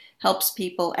 Art helps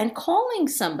people. And calling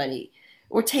somebody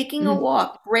or taking a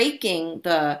walk, breaking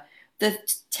the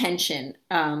tension.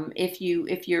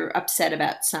 If you're upset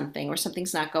about something or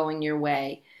something's not going your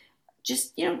way,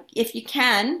 just, if you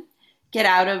can, get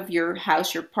out of your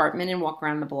house, your apartment, and walk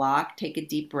around the block. Take a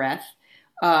deep breath.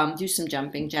 Do some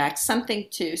jumping jacks, something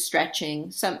to stretching,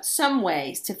 some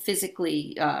ways to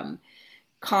physically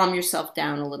calm yourself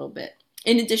down a little bit.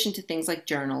 In addition to things like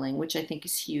journaling, which I think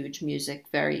is huge. Music,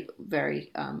 very,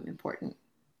 very important.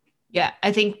 Yeah,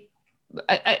 I think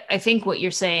what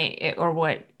you're saying, or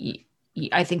what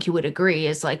I think you would agree,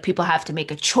 is like people have to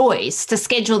make a choice to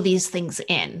schedule these things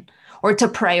in, or to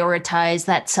prioritize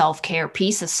that self-care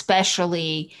piece,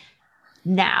 especially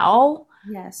now.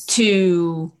 Yes.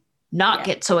 To not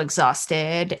get so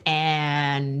exhausted,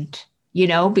 and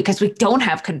because we don't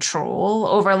have control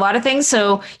over a lot of things.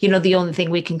 So the only thing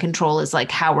we can control is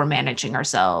like how we're managing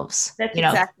ourselves. That's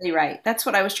exactly right. That's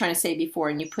what I was trying to say before,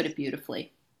 and you put it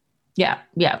beautifully. Yeah.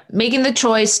 Making the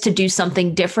choice to do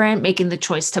something different, making the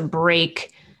choice to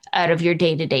break out of your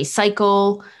day-to-day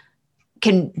cycle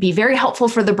can be very helpful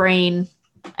for the brain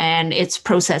and its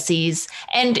processes.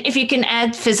 And if you can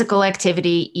add physical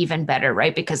activity, even better,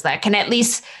 right? Because that can at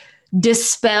least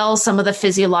dispel some of the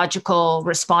physiological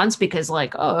response, because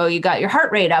like, oh, you got your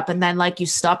heart rate up and then like you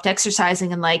stopped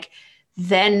exercising, and like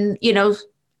then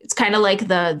it's kind of like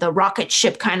the rocket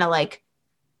ship kind of like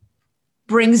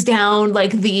brings down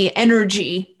like the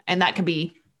energy, and that can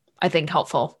be, I think,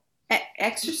 helpful.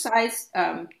 Exercise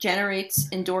generates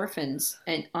endorphins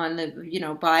and on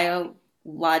the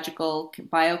biological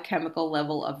biochemical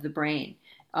level of the brain.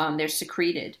 They're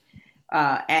secreted,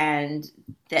 and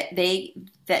that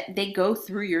they go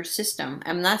through your system.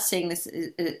 I'm not saying this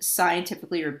as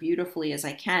scientifically or beautifully as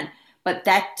I can, but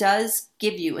that does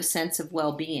give you a sense of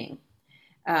well-being.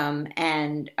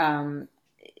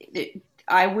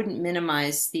 I wouldn't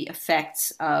minimize the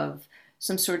effects of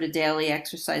some sort of daily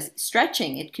exercise.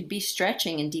 Stretching, it could be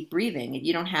stretching and deep breathing.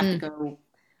 You don't have to go,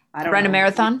 run a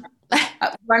marathon.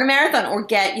 Run a marathon, or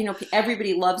get,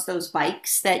 everybody loves those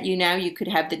bikes that you could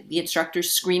have the instructors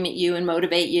scream at you and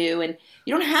motivate you. And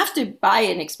you don't have to buy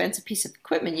an expensive piece of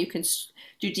equipment. You can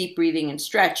do deep breathing and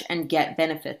stretch and get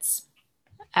benefits.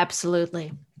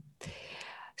 Absolutely.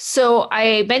 So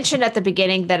I mentioned at the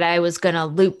beginning that I was going to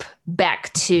loop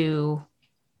back to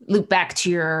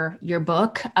your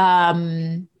book.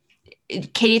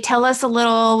 Can you tell us a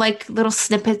little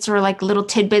snippets or like little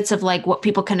tidbits of like what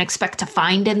people can expect to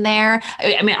find in there?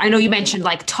 I mean, I know you mentioned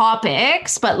like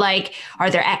topics, but like, are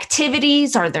there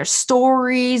activities? Are there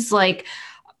stories? Like,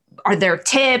 are there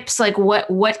tips? Like what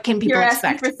can people expect?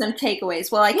 You're asking for some takeaways.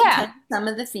 Well, I can tell you some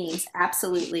of the themes.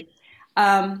 Absolutely.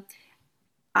 I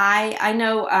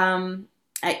know,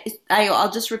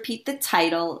 I'll just repeat the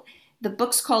title. The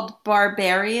book's called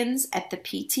Barbarians at the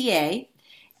PTA.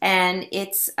 And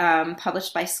it's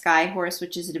published by Skyhorse,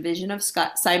 which is a division of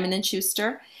Simon &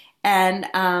 Schuster, and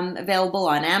available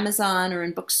on Amazon or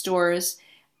in bookstores.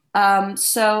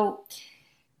 So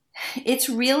it's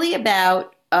really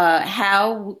about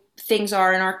how things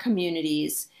are in our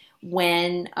communities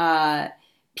when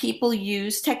people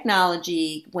use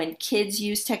technology, when kids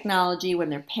use technology, when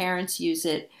their parents use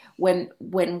it, when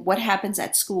what happens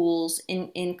at schools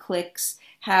in cliques,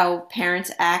 how parents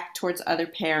act towards other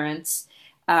parents.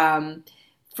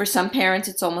 For some parents,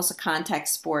 it's almost a contact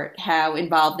sport, how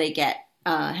involved they get,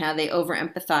 how they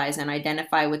over-empathize and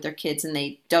identify with their kids, and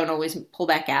they don't always pull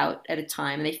back out at a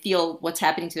time. And they feel what's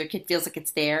happening to their kid feels like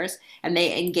it's theirs, and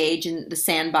they engage in the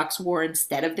sandbox war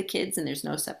instead of the kids, and there's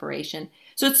no separation.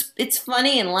 So it's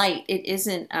funny and light. It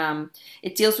isn't.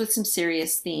 It deals with some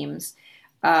serious themes,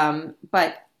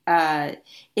 but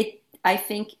I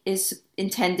think is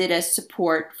intended as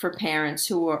support for parents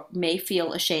who may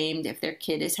feel ashamed if their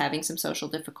kid is having some social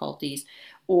difficulties,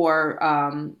 or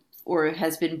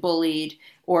has been bullied,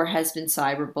 or has been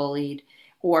cyberbullied,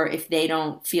 or if they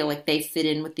don't feel like they fit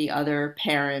in with the other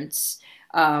parents.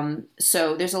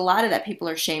 So there's a lot of that. People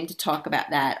are ashamed to talk about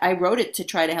that. I wrote it to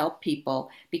try to help people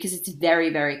because it's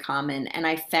very, very common. And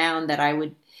I found that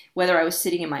whether I was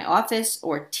sitting in my office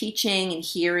or teaching and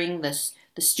hearing this,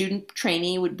 the student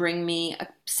trainee would bring me a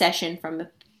session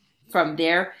from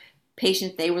their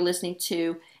patient they were listening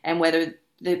to, and whether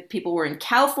the people were in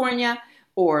California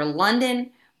or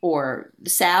London or the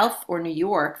South or New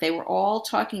York, they were all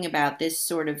talking about this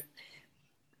sort of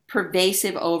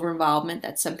pervasive over-involvement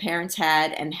that some parents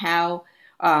had, and how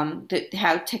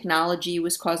technology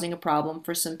was causing a problem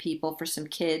for some people, for some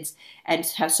kids, and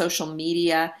how social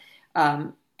media,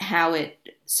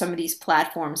 some of these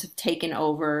platforms have taken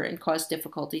over and caused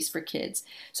difficulties for kids.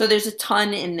 So there's a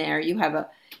ton in there. You have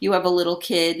a little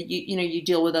kid, you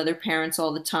deal with other parents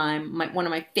all the time. One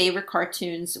of my favorite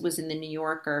cartoons was in the New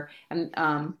Yorker, and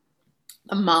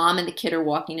a mom and the kid are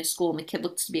walking to school, and the kid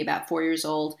looks to be about 4 years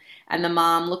old, and the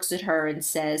mom looks at her and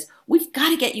says, "We've got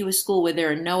to get you a school where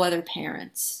there are no other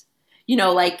parents."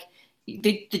 Like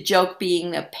the joke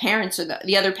being the parents, or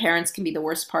the other parents can be the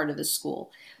worst part of the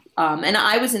school. And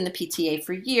I was in the PTA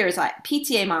for years.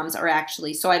 PTA moms are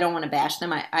actually, so I don't want to bash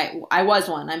them. I was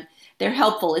one. They're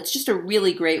helpful. It's just a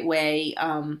really great way.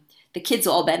 The kids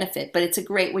all benefit, but it's a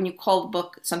great, when you call the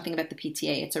book something about the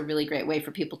PTA, it's a really great way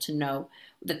for people to know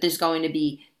that there's going to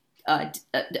be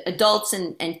adults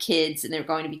and kids, and they're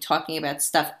going to be talking about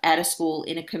stuff at a school,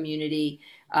 in a community,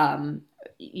 and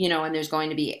there's going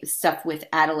to be stuff with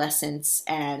adolescents,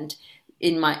 and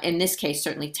in this case,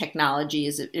 certainly technology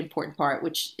is an important part,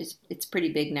 it's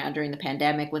pretty big now during the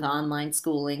pandemic with online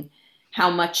schooling.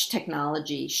 How much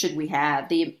technology should we have?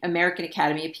 The American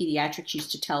Academy of Pediatrics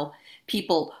used to tell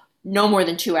people no more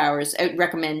than 2 hours. I would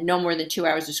recommend no more than 2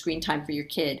 hours of screen time for your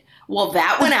kid. Well,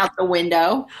 that went out the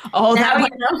window. Oh,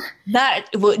 that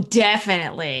would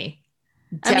definitely.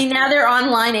 I mean, now they're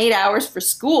online 8 hours for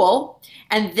school,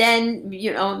 and then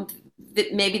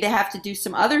maybe they have to do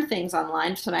some other things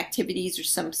online, some activities or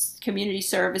some community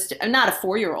service. Not a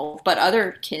 4-year-old, but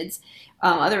other kids,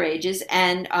 other ages.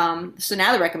 And so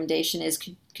now the recommendation is,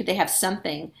 could they have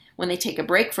something when they take a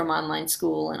break from online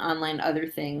school and online other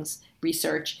things,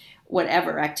 research,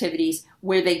 whatever activities,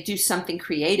 where they do something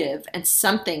creative and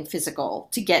something physical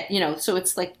to get, so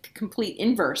it's like complete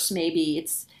inverse. Maybe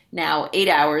it's now 8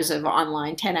 hours of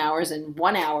online, 10 hours, and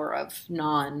 1 hour of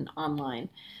non-online.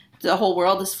 The whole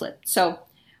world is flipped. So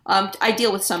I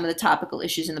deal with some of the topical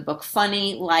issues in the book.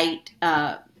 Funny, light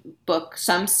book,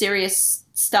 some serious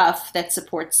stuff that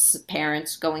supports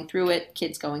parents going through it,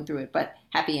 kids going through it, but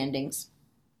happy endings.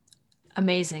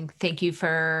 Amazing. Thank you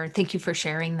for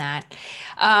sharing that.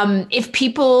 If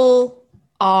people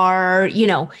are,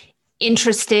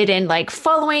 interested in like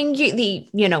following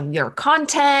your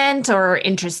content, or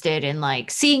interested in like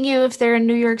seeing you if they're in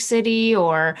New York City,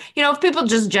 or, if people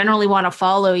just generally want to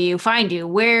follow you, find you,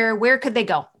 where could they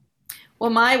go?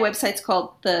 Well, my website's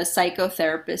called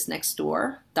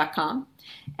thepsychotherapistnextdoor.com.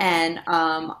 And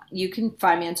you can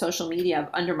find me on social media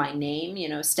under my name,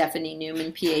 Stephanie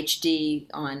Newman, PhD,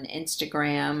 on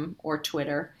Instagram or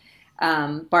Twitter.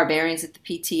 Barbarians at the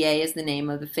PTA is the name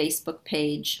of the Facebook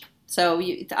page. So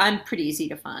I'm pretty easy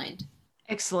to find.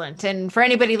 Excellent. And for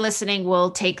anybody listening,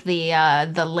 we'll take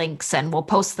the links and we'll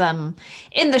post them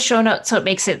in the show notes, so it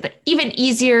makes it even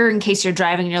easier in case you're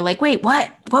driving and you're like, wait,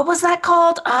 what was that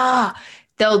called?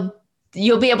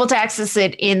 You'll be able to access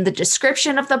it in the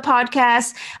description of the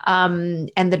podcast. And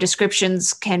the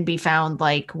descriptions can be found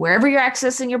like wherever you're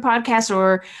accessing your podcast,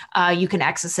 or you can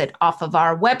access it off of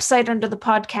our website under the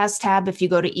podcast tab. If you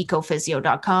go to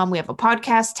ecophysio.com, we have a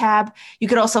podcast tab. You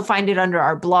could also find it under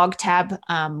our blog tab,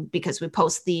 because we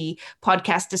post the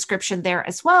podcast description there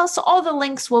as well. So all the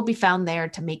links will be found there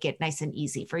to make it nice and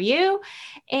easy for you.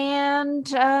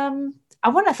 And I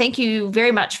want to thank you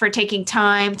very much for taking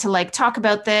time to like talk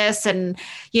about this, and,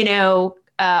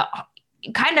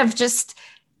 kind of just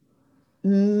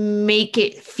make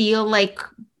it feel like,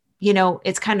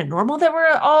 it's kind of normal that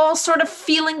we're all sort of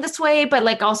feeling this way, but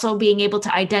like also being able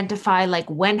to identify like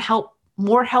when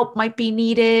more help might be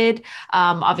needed.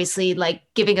 Obviously like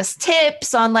giving us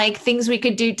tips on like things we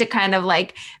could do to kind of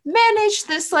like manage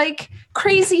this like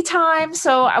crazy time.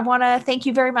 So I want to thank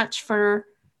you very much for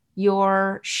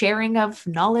your sharing of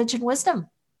knowledge and wisdom.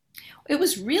 It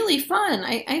was really fun.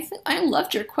 I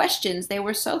loved your questions. They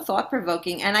were so thought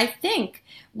provoking, and I think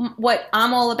what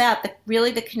I'm all about,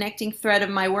 really the connecting thread of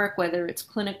my work, whether it's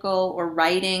clinical or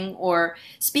writing or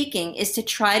speaking, is to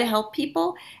try to help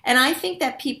people. And I think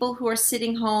that people who are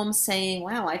sitting home saying,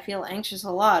 "Wow, I feel anxious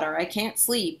a lot," or "I can't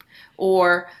sleep,"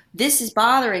 or "This is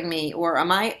bothering me," or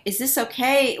Is this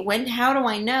okay? How do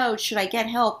I know? Should I get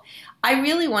help?" I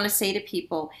really want to say to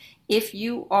people, if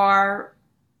you are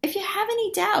if you have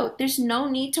any doubt, there's no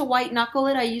need to white knuckle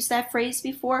it. I used that phrase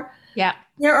before. Yeah.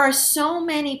 There are so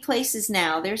many places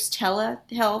now. There's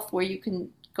telehealth where you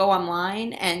can go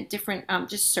online and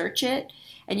just search it,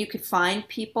 and you could find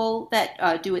people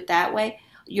that do it that way.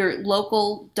 Your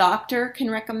local doctor can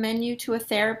recommend you to a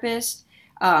therapist.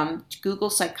 Google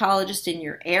psychologist in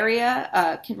your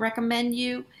area can recommend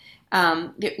you.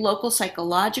 The local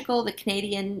the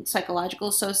Canadian Psychological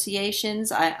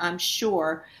Associations, I'm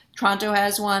sure Toronto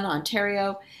has one,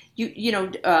 Ontario.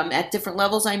 At different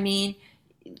levels. I mean,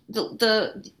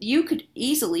 you could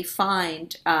easily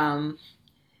find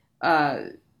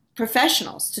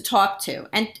professionals to talk to,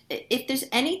 and if there's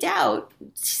any doubt,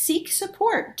 seek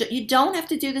support. You don't have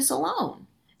to do this alone.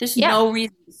 There's no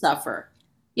reason to suffer.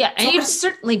 Yeah, and you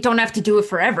certainly don't have to do it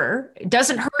forever. It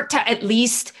doesn't hurt to at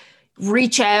least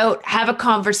reach out, have a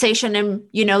conversation, and,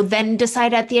 then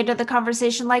decide at the end of the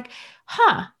conversation, like,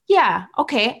 yeah,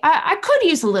 okay, I could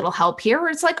use a little help here. Where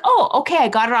it's like, oh, okay, I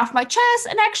got it off my chest,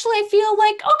 and actually I feel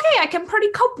like, okay, I can pretty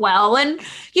cope well, and,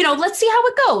 let's see how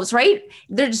it goes, right?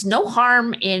 There's no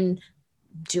harm in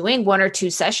doing 1 or 2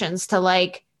 sessions to,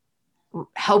 like,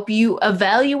 help you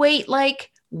evaluate,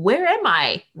 like, where am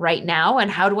I right now,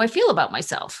 and how do I feel about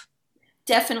myself?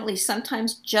 Definitely.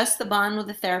 Sometimes just the bond with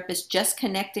a therapist, just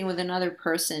connecting with another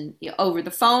person over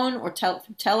the phone or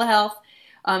through telehealth,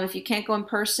 if you can't go in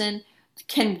person,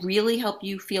 can really help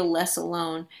you feel less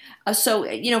alone. So,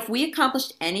 if we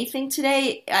accomplished anything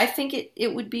today, I think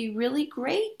it would be really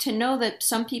great to know that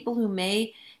some people who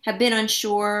may have been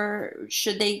unsure,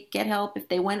 should they get help, if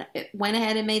they went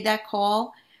ahead and made that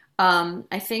call,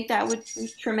 I think that would be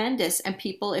tremendous. And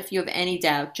people, if you have any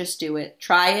doubt, just do it.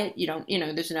 Try it.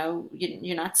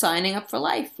 You're not signing up for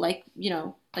life, like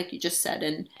you just said.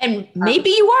 And maybe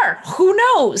you are. Who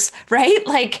knows, right?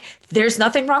 Like, there's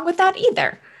nothing wrong with that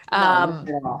either.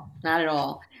 No, not at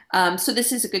all. So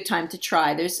this is a good time to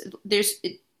try.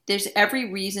 There's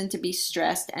every reason to be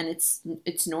stressed, and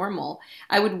it's normal.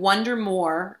 I would wonder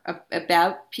more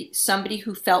about somebody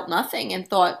who felt nothing and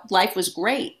thought life was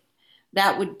great.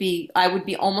 I would be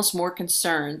almost more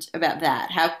concerned about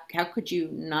that. How could you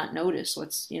not notice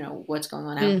what's going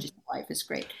on? How could you think life is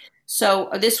great? So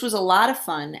this was a lot of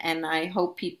fun, and I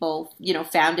hope people,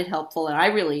 found it helpful. And I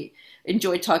really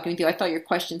enjoyed talking with you. I thought your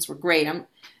questions were great. I'm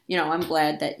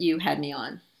glad that you had me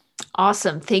on.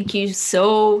 Awesome. Thank you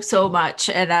so much.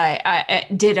 And I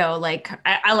ditto, like,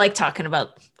 I like talking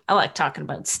about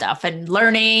stuff and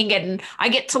learning, and I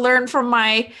get to learn from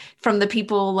the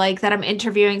people like that I'm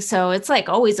interviewing. So it's like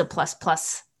always a plus,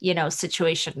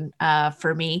 situation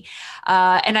for me.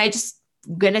 And I just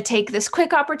going to take this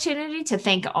quick opportunity to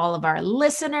thank all of our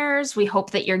listeners. We hope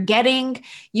that you're getting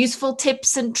useful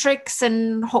tips and tricks,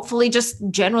 and hopefully just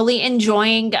generally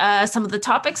enjoying some of the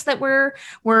topics that we're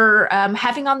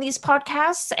having on these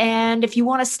podcasts. And if you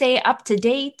want to stay up to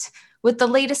date with the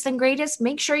latest and greatest,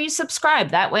 make sure you subscribe.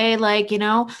 That way,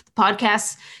 the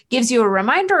podcast gives you a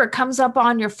reminder. It comes up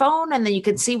on your phone, and then you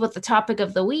can see what the topic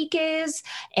of the week is.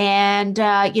 And,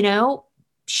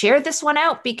 share this one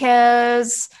out,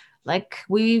 because like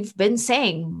we've been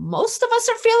saying, most of us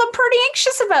are feeling pretty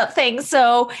anxious about things.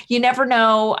 So you never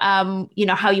know,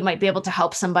 how you might be able to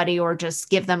help somebody or just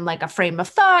give them like a frame of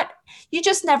thought. You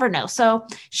just never know. So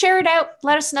share it out.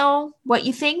 Let us know what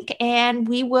you think, and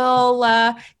we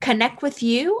will connect with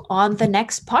you on the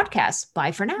next podcast.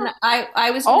 Bye for now.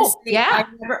 I was going to say, yeah.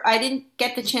 I didn't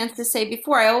get the chance to say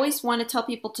before, I always want to tell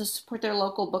people to support their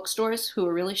local bookstores who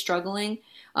are really struggling.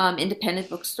 Independent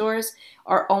bookstores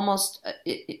are almost,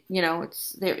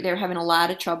 they're having a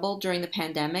lot of trouble during the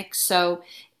pandemic. So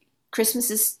Christmas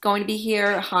is going to be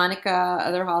here, Hanukkah,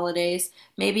 other holidays.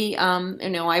 Maybe,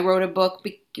 I wrote a book.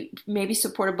 Maybe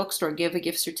support a bookstore, give a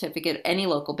gift certificate, any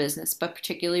local business, but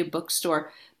particularly a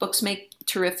bookstore. Books make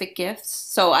terrific gifts.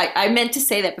 So I meant to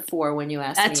say that before when you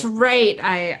asked me. That's right.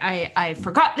 I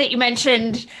forgot that you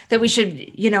mentioned that we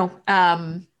should,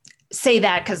 say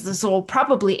that, because this will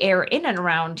probably air in and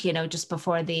around, just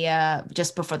before the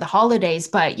holidays.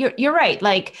 But you're right.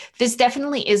 Like, this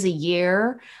definitely is a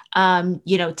year,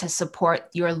 to support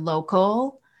your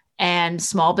local and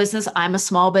small business. I'm a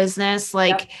small business.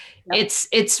 Like Yep.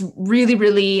 it's really,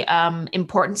 really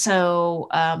important. So,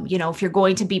 if you're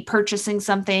going to be purchasing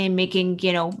something, making,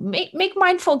 make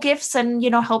mindful gifts and,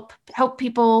 help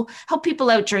people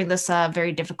out during this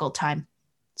very difficult time.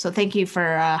 So thank you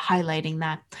for highlighting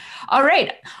that. All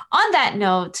right. On that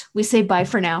note, we say bye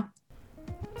for now.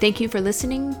 Thank you for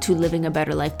listening to Living a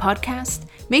Better Life podcast.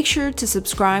 Make sure to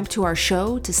subscribe to our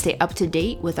show to stay up to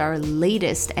date with our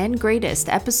latest and greatest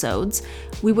episodes.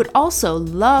 We would also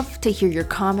love to hear your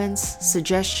comments,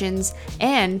 suggestions,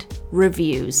 and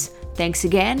reviews. Thanks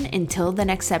again. Until the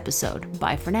next episode.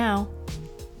 Bye for now.